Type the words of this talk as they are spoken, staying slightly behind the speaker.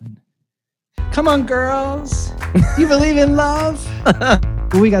Come on, girls. You believe in love?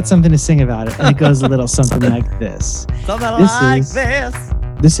 We got something to sing about it. And it goes a little something like this.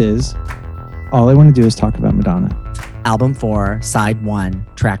 This is All I Want to Do Is Talk About Madonna. Album 4, Side 1,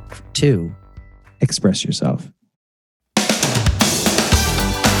 Track 2. Express Yourself.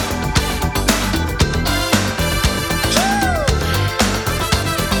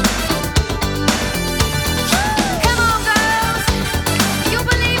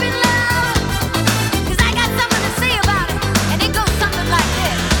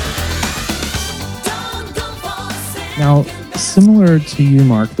 Now, similar to you,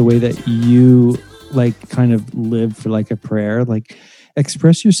 Mark, the way that you kind of live for a prayer,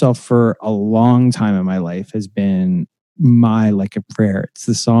 Express Yourself for a long time in my life has been my a prayer. It's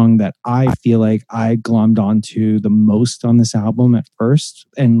the song that I feel like I glommed onto the most on this album at first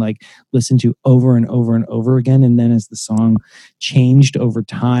and listened to over and over and over again. And then as the song changed over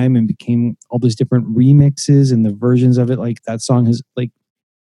time and became all those different remixes and the versions of it, that song has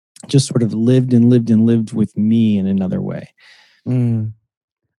just sort of lived and lived and lived with me in another way.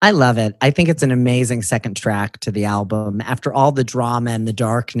 I love it. I think it's an amazing second track to the album. After all the drama and the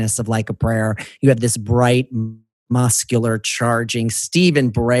darkness of Like a Prayer, you have this bright, muscular, charging Stephen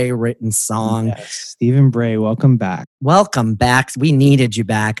Bray written song. Yes, Stephen Bray, welcome back. Welcome back. We needed you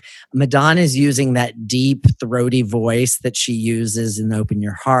back. Madonna's using that deep, throaty voice that she uses in Open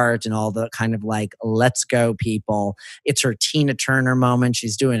Your Heart and all the kind of let's go, people. It's her Tina Turner moment.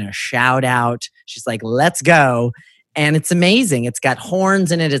 She's doing a shout out. She's like, let's go. And it's amazing. It's got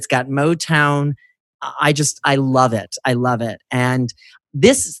horns in it. It's got Motown. I love it. I love it. And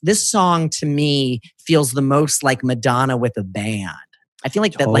this song to me feels the most like Madonna with a band. I feel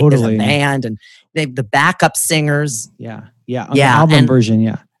like that there's a band and they have the backup singers. Yeah. On the album version,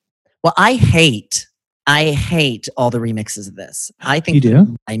 yeah. Well, I hate all the remixes of this. I think you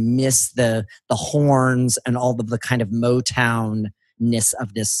do? I miss the horns and all of the kind of Motown-ness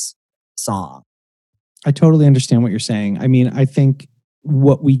of this song. I totally understand what you're saying. I mean, I think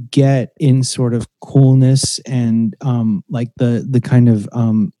what we get in sort of coolness and the kind of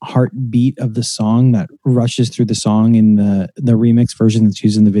heartbeat of the song that rushes through the song in the remix version that's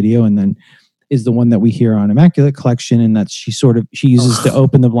used in the video, and then is the one that we hear on Immaculate Collection, and that she uses to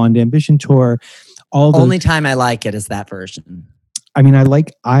open the Blonde Ambition tour. Only time I like it is that version. I mean,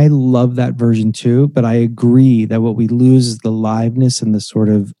 I love that version too, but I agree that what we lose is the liveness and the sort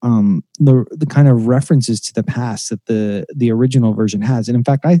of the kind of references to the past that the original version has. And in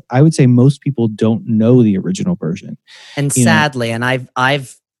fact, I would say most people don't know the original version. And sadly, and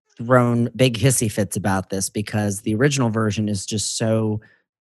I've thrown big hissy fits about this because the original version is just so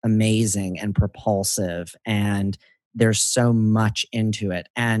amazing and propulsive, and there's so much into it.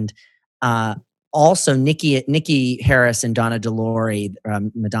 And also, Nikki Harris and Donna DeLore,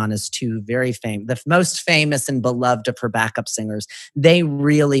 Madonna's two very famous, the most famous and beloved of her backup singers, they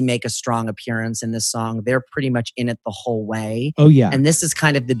really make a strong appearance in this song. They're pretty much in it the whole way. Oh, yeah. And this is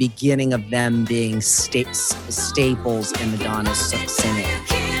kind of the beginning of them being staples in Madonna's singing.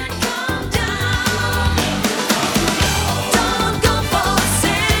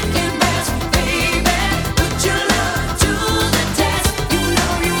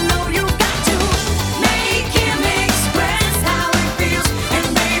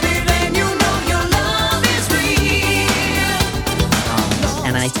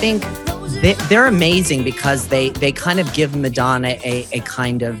 I think they're amazing because they kind of give Madonna a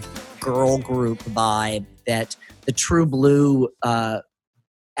kind of girl group vibe that the True Blue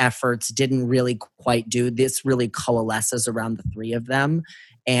efforts didn't really quite do. This really coalesces around the three of them.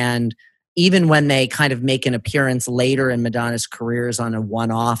 And even when they kind of make an appearance later in Madonna's careers on a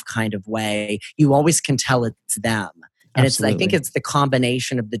one-off kind of way, you always can tell it's them. And I think it's the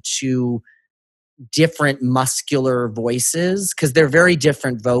combination of the two different muscular voices, because they're very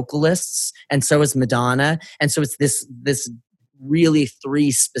different vocalists, and so is Madonna, and so it's this really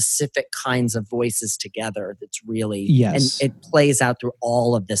three specific kinds of voices together that's really, yes, and it plays out through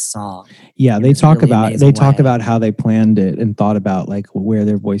all of this song. Yeah, they talk about how they planned it and thought about where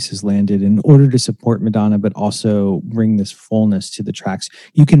their voices landed in order to support Madonna, but also bring this fullness to the tracks.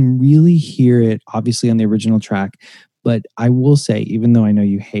 You can really hear it obviously on the original track. But I will say, even though I know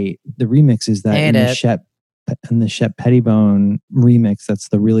you hate the remixes, that in the Shep Pettibone remix, that's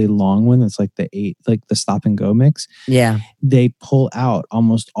the really long one. That's the stop and go mix. Yeah, they pull out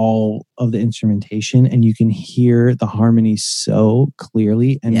almost all of the instrumentation, and you can hear the harmonies so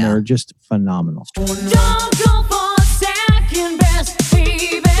clearly, and they're just phenomenal. Don't go for second best,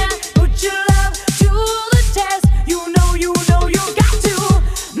 baby. Put your love to the test. You know you got to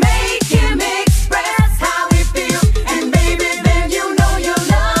make him express how he feels. And baby, then you know your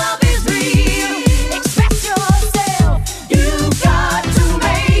love is real.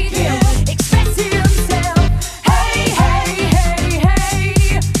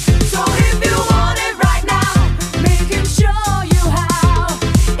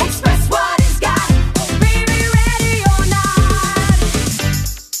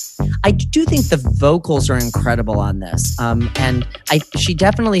 do think the vocals are incredible on this. And she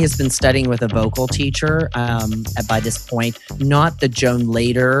definitely has been studying with a vocal teacher by this point, not the Joan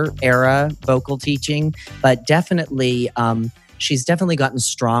Lader era vocal teaching, but definitely she's definitely gotten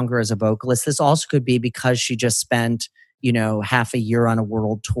stronger as a vocalist. This also could be because she just spent half a year on a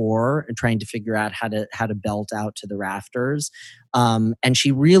world tour and trying to figure out how to belt out to the rafters. And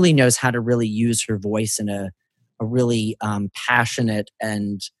she really knows how to really use her voice in a really passionate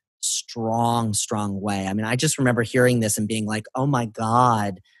and strong way. I mean, I just remember hearing this and being like, oh my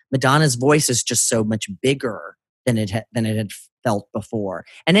God, Madonna's voice is just so much bigger than it had felt before.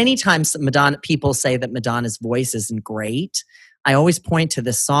 And anytime people say that Madonna's voice isn't great, I always point to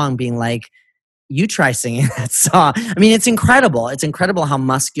this song being like, you try singing that song. I mean, it's incredible. It's incredible how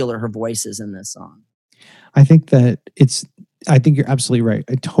muscular her voice is in this song. I think you're absolutely right.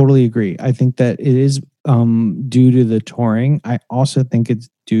 I totally agree. I think that it is due to the touring. I also think it's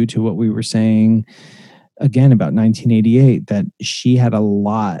due to what we were saying again about 1988, that she had a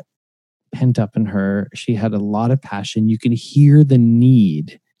lot pent up in her. She had a lot of passion. You could hear the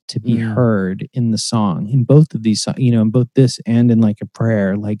need to be heard in the song, in both of these songs, in both this and in Like a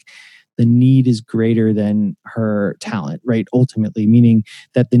Prayer. Like, the need is greater than her talent, right? Ultimately, meaning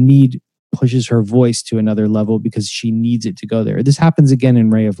that the need pushes her voice to another level because she needs it to go there. This happens again in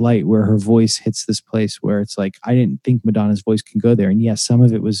Ray of Light, where her voice hits this place where it's like, I didn't think Madonna's voice can go there. And yes, some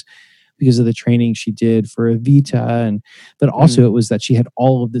of it was because of the training she did for Evita, but also it was that she had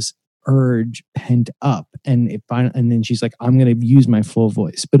all of this urge pent up, and then she's like, I'm going to use my full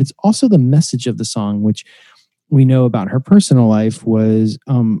voice. But it's also the message of the song, which we know about her personal life was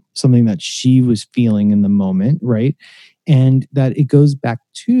something that she was feeling in the moment, right? And that it goes back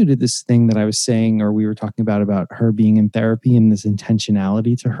to this thing that I was saying, or we were talking about her being in therapy and this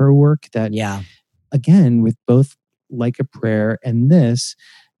intentionality to her work. That, again, with both Like a Prayer and this,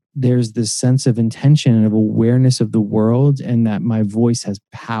 there's this sense of intention and of awareness of the world, and that my voice has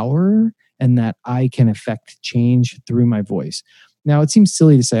power and that I can affect change through my voice. Now, it seems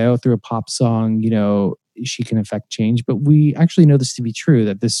silly to say, oh, through a pop song, she can affect change, but we actually know this to be true,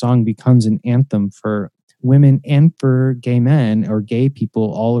 that this song becomes an anthem for women and for gay men or gay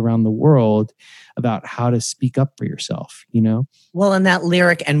people all around the world about how to speak up for yourself, Well, and that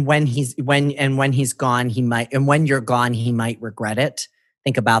lyric, and when he's gone, when you're gone, he might regret it.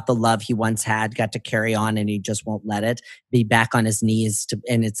 Think about the love he once had, got to carry on, and he just won't let it. Be back on his knees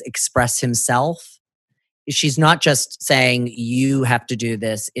and it's express himself. She's not just saying you have to do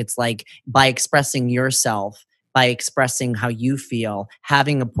this. It's like, by expressing yourself, by expressing how you feel,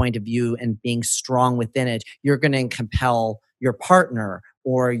 having a point of view and being strong within it, you're going to compel your partner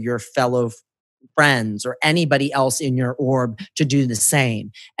or your fellow friends or anybody else in your orb to do the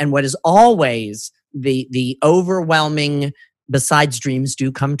same. And what is always the overwhelming, besides dreams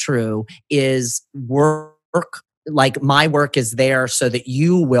do come true, is work. Like, my work is there so that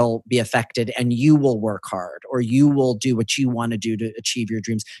you will be affected and you will work hard, or you will do what you want to do to achieve your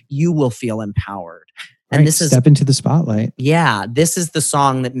dreams. You will feel empowered. Right, and this is step into the spotlight. Yeah, this is the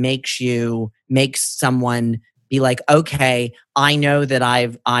song that makes someone be like, okay, I know that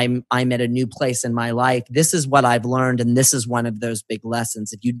I'm at a new place in my life. This is what I've learned, and this is one of those big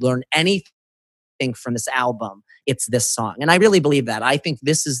lessons. If you'd learn anything from this album, it's this song. And I really believe that. I think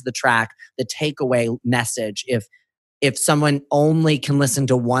this is the track, the takeaway message. If someone only can listen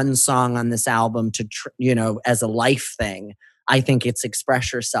to one song on this album as a life thing, I think it's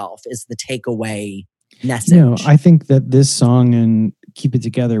Express Yourself is the takeaway message. I think that this song and Keep It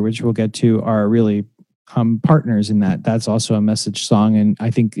Together, which we'll get to, are really partners in that. That's also a message song. And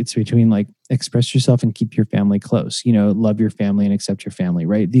I think it's between like express yourself and keep your family close, love your family and accept your family,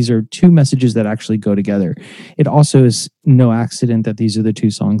 right? These are two messages that actually go together. It also is no accident that these are the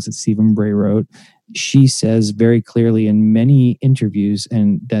two songs that Stephen Bray wrote. She says very clearly in many interviews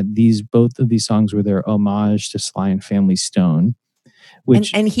and that both of these songs were their homage to Sly and Family Stone.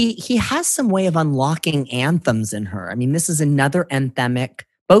 And he has some way of unlocking anthems in her. I mean, this is another anthemic.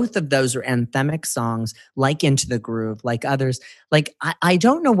 Both of those are anthemic songs, like Into the Groove, like others. Like, I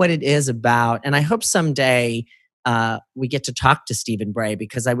don't know what it is about, and I hope someday we get to talk to Stephen Bray,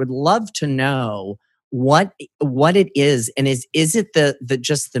 because I would love to know what it is. And is it the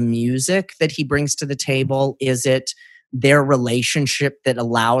just the music that he brings to the table? Is it their relationship that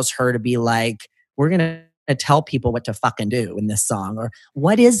allows her to be like, we're gonna tell people what to fucking do in this song? Or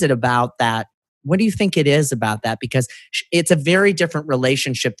what is it about that? What do you think it is about that? Because it's a very different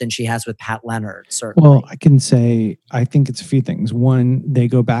relationship than she has with Pat Leonard, certainly. Well, I can say, I think it's a few things. One, they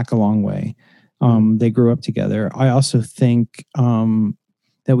go back a long way. They grew up together. I also think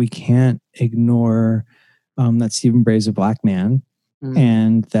that we can't ignore that Stephen Bray is a black man.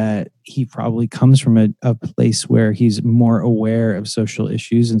 and that he probably comes from a place where he's more aware of social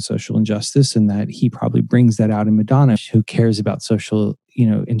issues and social injustice, and that he probably brings that out in Madonna, who cares about social,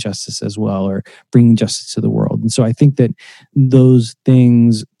 injustice as well, or bringing justice to the world. And so I think that those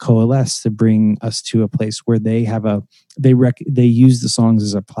things coalesce to bring us to a place where they have they use the songs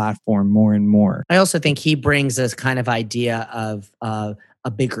as a platform more and more. I also think he brings this kind of idea of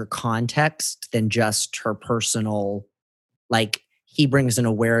a bigger context than just her personal, like he brings an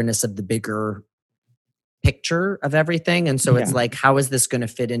awareness of the bigger picture of everything. And so it's Yeah. like, how is this going to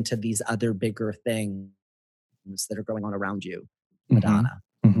fit into these other bigger things that are going on around you, Madonna?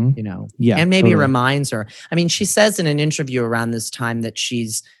 Mhm. Yeah, And maybe totally. reminds her. I mean, she says in an interview around this time that she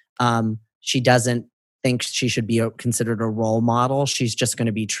doesn't think she should be considered a role model. She's just going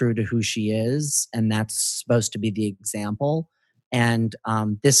to be true to who she is, and that's supposed to be the example. And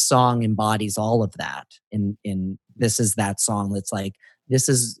this song embodies all of that. In this is that song that's like, this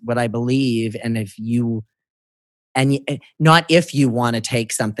is what I believe, and if you not if you want to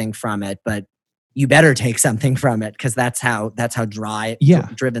take something from it, but you better take something from it, because that's how Yeah.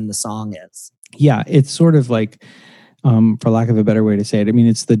 driven the song is. Yeah, it's sort of like, for lack of a better way to say it, I mean,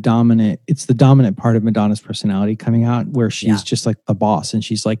 it's the dominant part of Madonna's personality coming out, where she's Yeah. just like the boss, and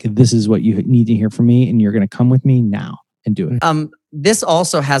she's like, this is what you need to hear from me, and you're going to come with me now and do it. This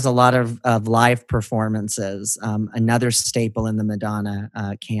also has a lot of live performances, another staple in the Madonna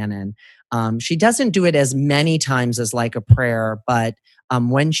canon. She doesn't do it as many times as Like a Prayer, but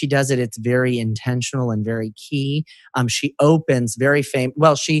when she does it, it's very intentional and very key. She opens very famous.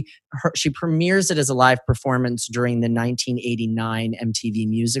 Well, she premieres it as a live performance during the 1989 MTV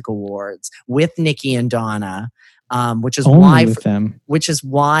Music Awards with Nicki and Donna, which is Only with them. which is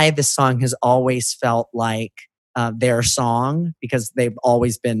why the song has always felt like their song, because they've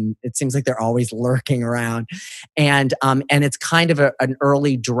always been, it seems like they're always lurking around. And it's kind of an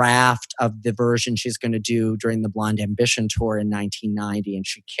early draft of the version she's going to do during the Blonde Ambition tour in 1990. And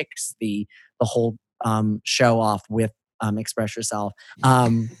she kicks the whole show off with Express Yourself.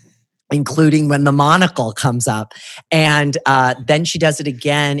 Including when the monocle comes up. And then she does it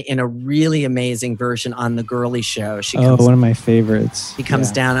again in a really amazing version on The Girly Show. One of my favorites. She comes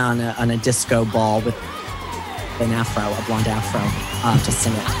Yeah. down on a disco ball with an afro, a blonde afro, to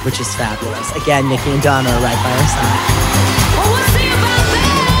sing it, which is fabulous. Again, Nicki and Donna are right by her side. Well, we'll see about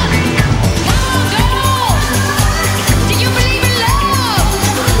that. Come on, girl. Do you believe in love?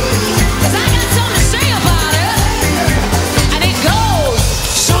 'Cause I got something to say about it. And it goes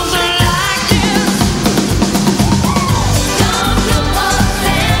something like this. Don't look for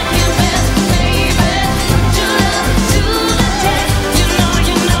second best, baby. Put your love to the test. You know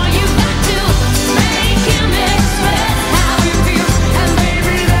you got to make him express how you feel. And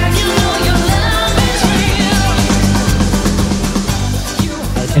baby, then you know your love is real.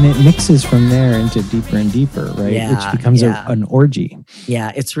 And it mixes from there into deeper and deeper, right? Yeah, Which becomes yeah. an orgy.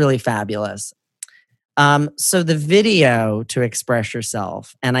 Yeah, it's really fabulous. So the video to Express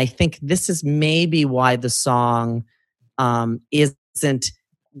Yourself, and I think this is maybe why the song isn't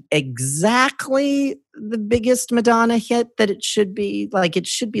exactly the biggest Madonna hit that it should be. Like, it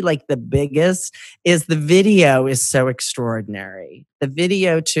should be like the biggest, is the video is so extraordinary. The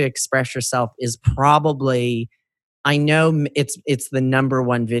video to Express Yourself is probably, I know it's the number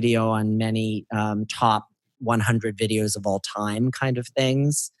one video on many top 100 videos of all time kind of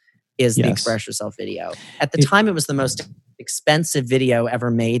things, is the Yes. Express Yourself video. At the It- time, it was the most expensive video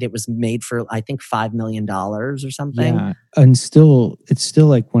ever made. It was made for, I think, $5 million or something. Yeah. And it's still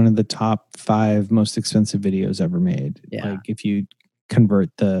like one of the top 5 most expensive videos ever made. Yeah. Like if you convert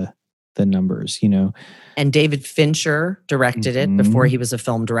the numbers, And David Fincher directed it. Mhm. Before he was a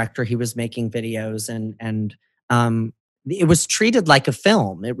film director, he was making videos, and it was treated like a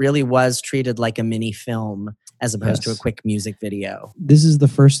film. It really was treated like a mini film as opposed to a Yes. quick music video. This is the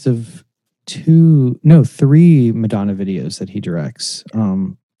first of 3 Madonna videos that he directs.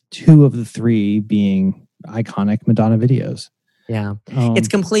 2 of the 3 being iconic Madonna videos. Yeah. It's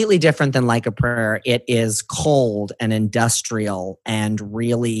completely different than Like a Prayer. It is cold and industrial and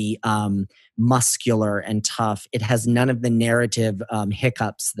really muscular and tough. It has none of the narrative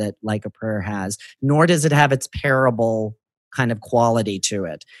hiccups that Like a Prayer has, nor does it have its parable kind of quality to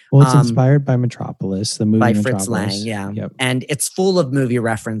it. Well, it's inspired by Metropolis, the movie By Metropolis. Fritz Lang, yeah. Yep. And it's full of movie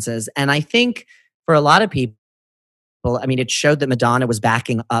references. And I think for a lot of people, I mean, it showed that Madonna was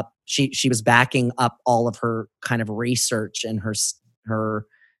backing up. She was backing up all of her kind of research and her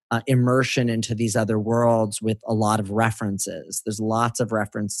immersion into these other worlds with a lot of references. There's lots of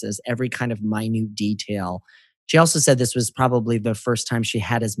references, every kind of minute detail. She also said this was probably the first time she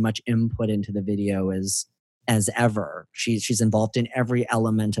had as much input into the video as as ever. She's involved in every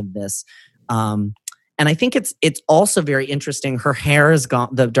element of this. And I think it's also very interesting. Her hair is gone.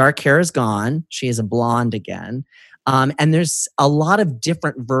 The dark hair is gone. She is a blonde again. And there's a lot of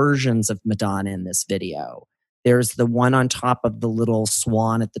different versions of Madonna in this video. There's the one on top of the little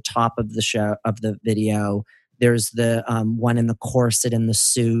swan at the top of the video. There's the one in the corset and the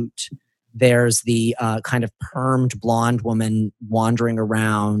suit. There's the kind of permed blonde woman wandering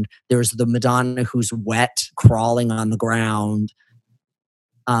around. There's the Madonna who's wet, crawling on the ground.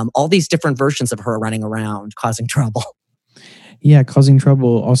 All these different versions of her running around, causing trouble. Yeah, causing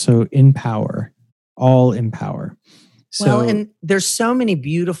trouble, also in power, all in power. So, Well, and there's so many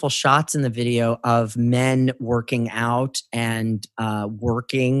beautiful shots in the video of men working out and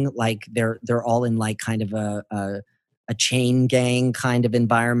working like they're all in like kind of a chain gang kind of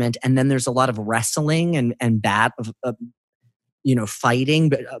environment, and then there's a lot of wrestling and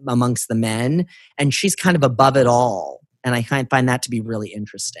fighting amongst the men, and she's kind of above it all, and I find that to be really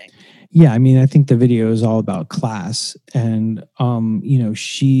interesting. yeah, I mean, I think the video is all about class, and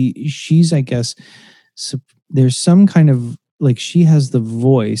she's, I guess, there's some kind of like she has the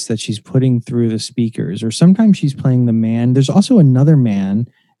voice that she's putting through the speakers, or sometimes she's playing the man. There's also another man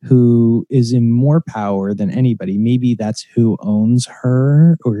who is in more power than anybody. Maybe that's who owns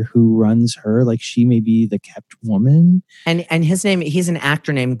her or who runs her. Like she may be the kept woman. And his name, he's an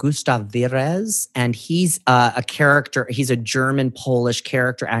actor named Gustav Vires, and he's a character. He's a German Polish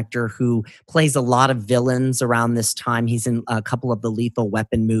character actor who plays a lot of villains around this time. He's in a couple of the Lethal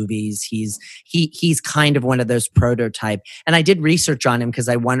Weapon movies. He's kind of one of those prototype. And I did research on him because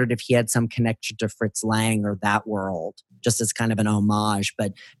I wondered if he had some connection to Fritz Lang or that world, just as kind of an homage.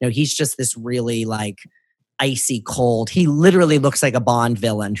 But no, he's just this really like icy cold. He literally looks like a Bond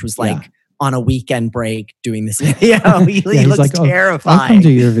villain who's like on a weekend break doing this video. He looks like, terrifying. I'll come to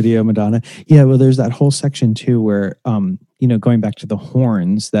your video, Madonna. Yeah, well, there's that whole section too where, going back to the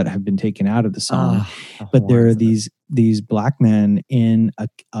horns that have been taken out of the song, but there are these black men in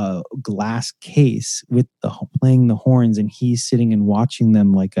a glass case with playing the horns, and he's sitting and watching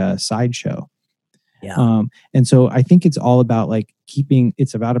them like a sideshow. Yeah. And so I think it's all about like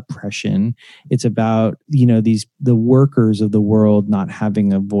it's about oppression. It's about, the workers of the world not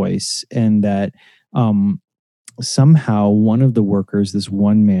having a voice, and that somehow one of the workers, this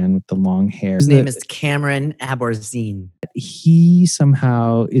one man with the long hair, his name is Cameron Aborzine. He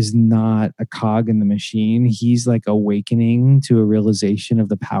somehow is not a cog in the machine. He's like awakening to a realization of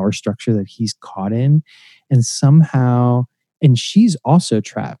the power structure that he's caught in. And somehow, and she's also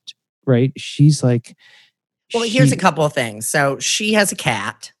trapped. Right? She's like, well, here's a couple of things. So she has a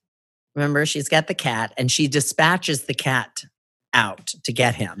cat. Remember, she's got the cat, and she dispatches the cat out to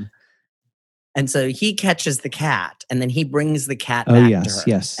get him. And so he catches the cat, and then he brings the cat back to her.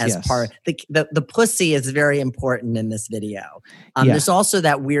 Yes. Part. The pussy is very important in this video. There's also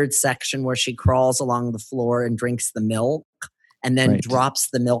that weird section where she crawls along the floor and drinks the milk, and then drops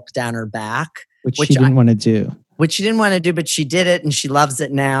the milk down her back, which she didn't want to do. Which she didn't want to do, but she did it, and she loves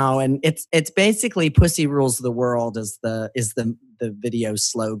it now. And it's basically "Pussy rules the world" is the video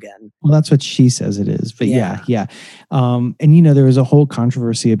slogan. Well, that's what she says it is. But yeah. And there was a whole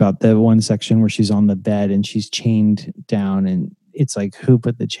controversy about the one section where she's on the bed and she's chained down, and it's like, who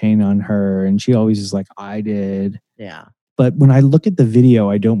put the chain on her? And she always is like, I did. Yeah. But when I look at the video,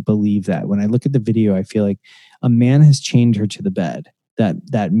 I don't believe that. When I look at the video, I feel like a man has chained her to the bed.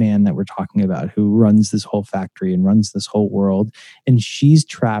 That man that we're talking about, who runs this whole factory and runs this whole world, and she's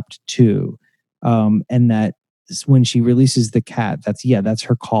trapped too. And that when she releases the cat, that's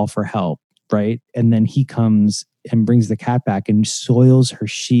her call for help, right? And then he comes and brings the cat back and soils her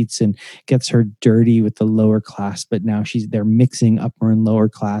sheets and gets her dirty with the lower class. But now they're mixing upper and lower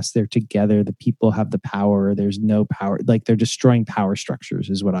class. They're together. The people have the power. There's no power. Like they're destroying power structures,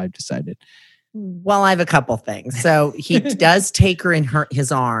 is what I've decided. Well, I have a couple things. So he does take her in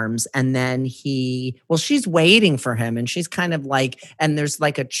his arms, and then she's waiting for him, and she's kind of like, and there's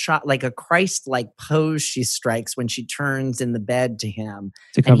like a Christ-like pose she strikes when she turns in the bed to him,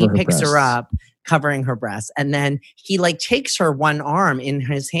 and he picks her up, covering her breasts, and then he like takes her one arm in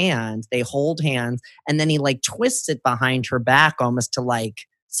his hand. They hold hands, and then he like twists it behind her back, almost to like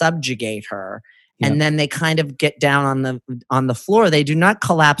subjugate her. Yep. And then they kind of get down on the floor. They do not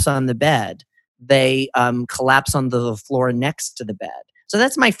collapse on the bed. They collapse on the floor next to the bed. So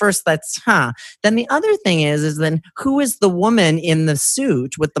that's my first, Then the other thing is then who is the woman in the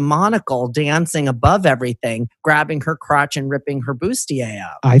suit with the monocle dancing above everything, grabbing her crotch and ripping her bustier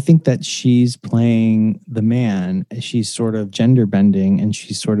up? I think that she's playing the man. She's sort of gender bending, and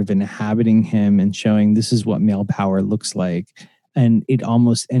she's sort of inhabiting him and showing this is what male power looks like. And it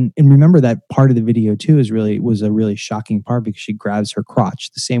almost and remember that part of the video too was a really shocking part because she grabs her crotch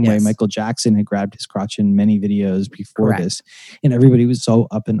the same way Yes. Michael Jackson had grabbed his crotch in many videos before Correct. this, and everybody was so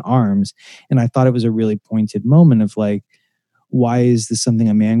up in arms. And I thought it was a really pointed moment of like, why is this something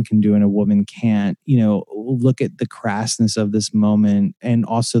a man can do and a woman can't? You know, look at the crassness of this moment and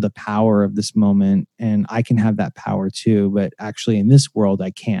also the power of this moment, and I can have that power too, but actually in this world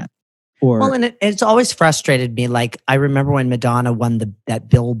I can't. Well, Or and it's always frustrated me. Like I remember when Madonna won that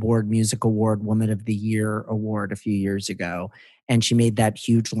Billboard Music Award, Woman of the Year award a few years ago, and she made that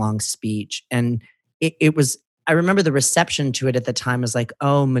huge long speech, and it was. I remember the reception to it at the time was like,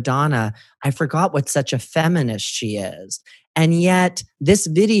 "Oh, Madonna, I forgot what such a feminist she is," and yet this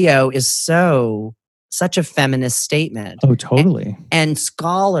video is such a feminist statement. oh, A- totally. and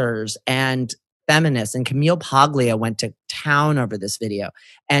scholars and feminists and Camille Paglia went to town over this video,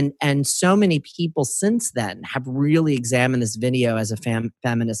 and so many people since then have really examined this video as a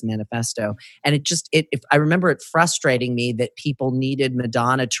feminist manifesto. And it just if I remember it frustrating me that people needed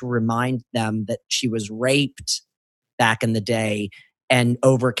Madonna to remind them that she was raped back in the day and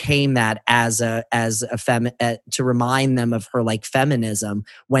overcame that to remind them of her like feminism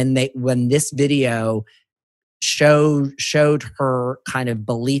when this video showed her kind of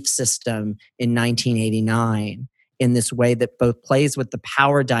belief system in 1989 in this way that both plays with the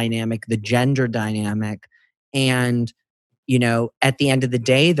power dynamic, the gender dynamic, and at the end of the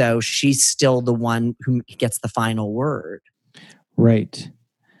day, though, she's still the one who gets the final word. Right.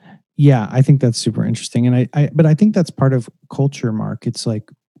 Yeah, I think that's super interesting. And but I think that's part of culture, Mark. It's like,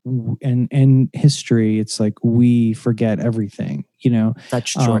 and history, it's like we forget everything, Such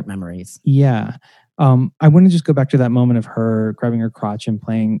short memories. Yeah. I want to just go back to that moment of her grabbing her crotch and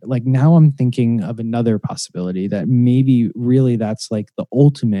playing. Like now I'm thinking of another possibility that maybe really that's like the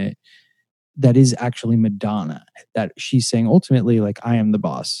ultimate, that is actually Madonna, that she's saying ultimately, like, I am the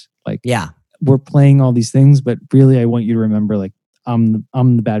boss. Like, Yeah. we're playing all these things, but really I want you to remember, like, I'm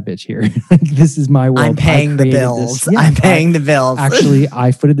the bad bitch here. Like, this is my world. I'm paying the created bills. this. Yeah, I'm paying the bills. Actually,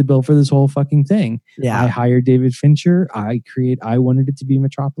 I footed the bill for this whole fucking thing. Yeah. I hired David Fincher. I wanted it to be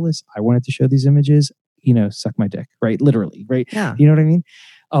Metropolis. I wanted to show these images, suck my dick, right? Literally, right? Yeah. You know what I mean?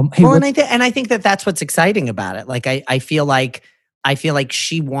 Hey, Well, and I think that that's what's exciting about it. Like I feel like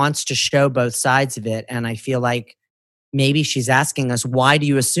she wants to show both sides of it, and I feel like maybe she's asking us, why do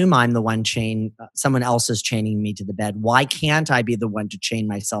you assume I'm the one someone else is chaining me to the bed? Why can't I be the one to chain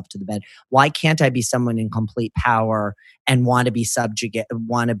myself to the bed? Why can't I be someone in complete power and want to be subjugate,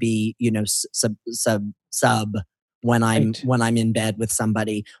 want to be, sub when Right. I'm in bed with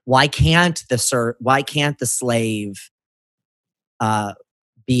somebody? Why can't the slave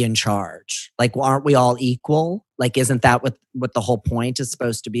be in charge? Like, aren't we all equal? Like, isn't that what the whole point is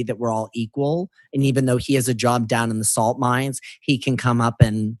supposed to be, that we're all equal? And even though he has a job down in the salt mines, he can come up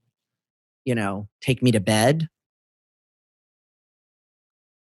and, take me to bed.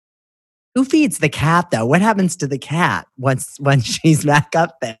 Who feeds the cat though? What happens to the cat when she's back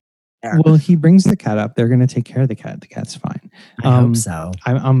up there? Well, he brings the cat up. They're going to take care of the cat. The cat's fine. I hope so.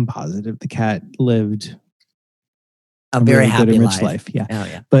 I'm positive the cat lived A very really happy good and rich life. Yeah. Oh,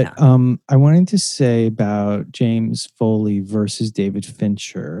 yeah. But yeah. I wanted to say about James Foley versus David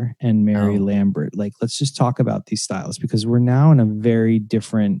Fincher and Mary Oh. Lambert. Like, let's just talk about these styles because we're now in a very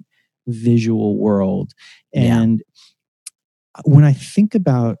different visual world. Yeah. And when I think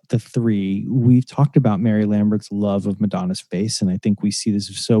about the three, we've talked about Mary Lambert's love of Madonna's face. And I think we see this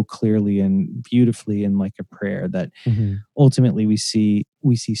so clearly and beautifully in Like a Prayer that ultimately we see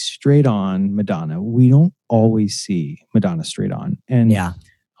straight on Madonna. We don't always see Madonna straight on. And Yeah.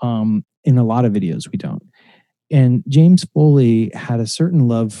 in a lot of videos we don't. And James Foley had a certain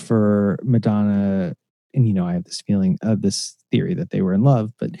love for Madonna. And, I have this feeling of this theory that they were in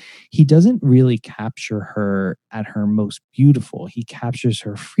love, but he doesn't really capture her at her most beautiful. He captures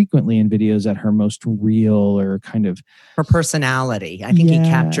her frequently in videos at her most real or kind of her personality. I think he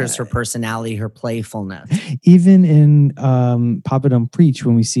captures her personality, her playfulness. Even in Papa Don't Preach,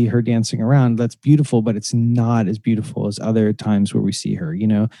 when we see her dancing around, that's beautiful, but it's not as beautiful as other times where we see her,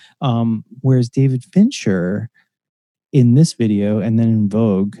 whereas David Fincher in this video and then in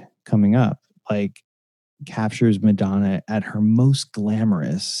Vogue coming up, like, captures Madonna at her most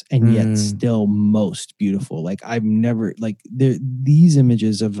glamorous and yet still most beautiful. Like, I've never these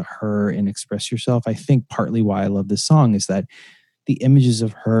images of her in Express Yourself. I think partly why I love this song is that the images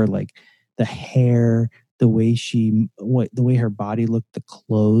of her, like the hair, the way her body looked, the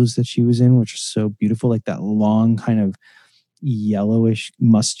clothes that she was in, which are so beautiful, like that long kind of yellowish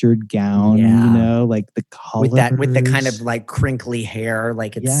mustard gown, Yeah. you know, like the colors. with the kind of like crinkly hair,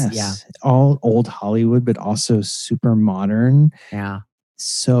 like it's yes, all old Hollywood, but also super modern. yeah.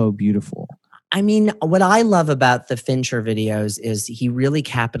 So beautiful. I mean, what I love about the Fincher videos is he really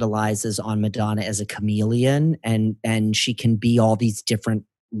capitalizes on Madonna as a chameleon, and she can be all these different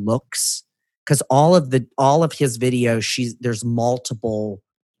looks. Because all of his videos, there's multiple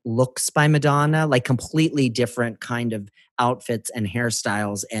looks by Madonna, like completely different kind of outfits and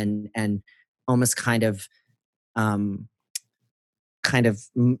hairstyles, and almost um,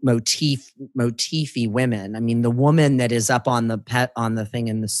 motify women. I mean, the woman that is up on the thing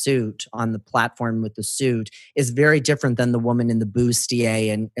in the suit, on the platform with the suit, is very different than the woman in the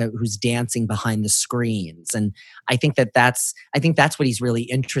bustier and who's dancing behind the screens. And I think that's what he's really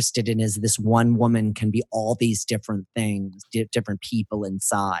interested in, is this one woman can be all these different things, different people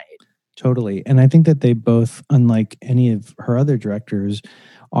inside. Totally. And I think that they both, unlike any of her other directors,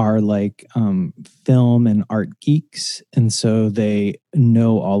 are like film and art geeks. And so they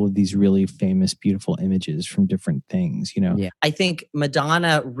know all of these really famous, beautiful images from different things, you know? Yeah. I think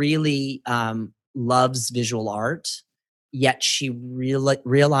Madonna really loves visual art, yet she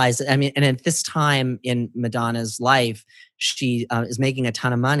realized, I mean, and at this time in Madonna's life, she is making a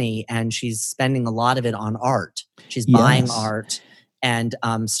ton of money and she's spending a lot of it on art. She's buying Yes. art and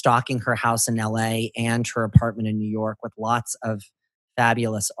stocking her house in LA and her apartment in New York with lots of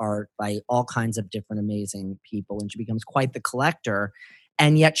fabulous art by all kinds of different amazing people. And she becomes quite the collector.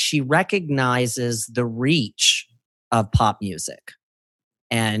 And yet she recognizes the reach of pop music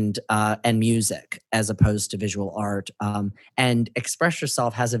and music as opposed to visual art. And Express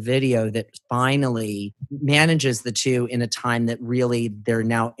Yourself has a video that finally manages the two in a time that really they're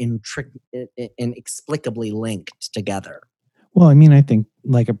now inexplicably linked together. Well, I mean, I think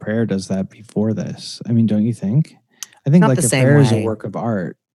Like a Prayer does that before this. I mean, don't you think? I think Not Like the a same Prayer is a way. work of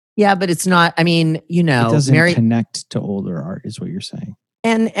art. Yeah, but it's not. I mean, you It know, doesn't connect to older art, is what you're saying.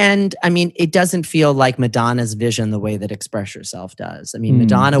 and I mean, it doesn't feel like Madonna's vision the way that Express Yourself does. I mean,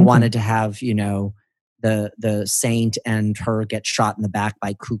 Madonna okay. wanted to have, you know, the saint and her get shot in the back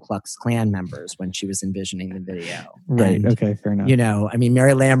by Ku Klux Klan members when she was envisioning the video. Right. And, Okay. Fair enough. you know, I mean,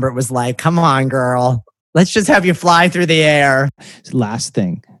 Mary Lambert was like, "Come on, girl, let's just have you fly through the air." Last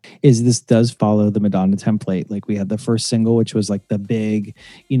thing is, this does follow the Madonna template. Like, we had the first single, which was like the big,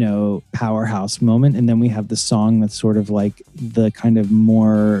 you know, powerhouse moment. And then we have the song that's sort of like the kind of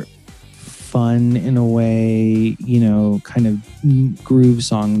more fun in a way, you know, kind of groove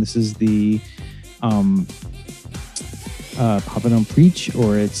song. This is the Papa Don't Preach,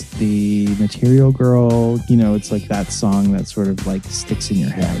 or it's the Material Girl. You know, it's like that song that sort of like sticks in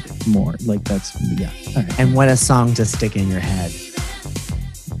your head more. Like, that's, yeah. All right. And what a song to stick in your head.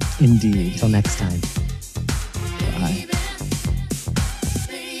 Indeed. Until next time. Bye.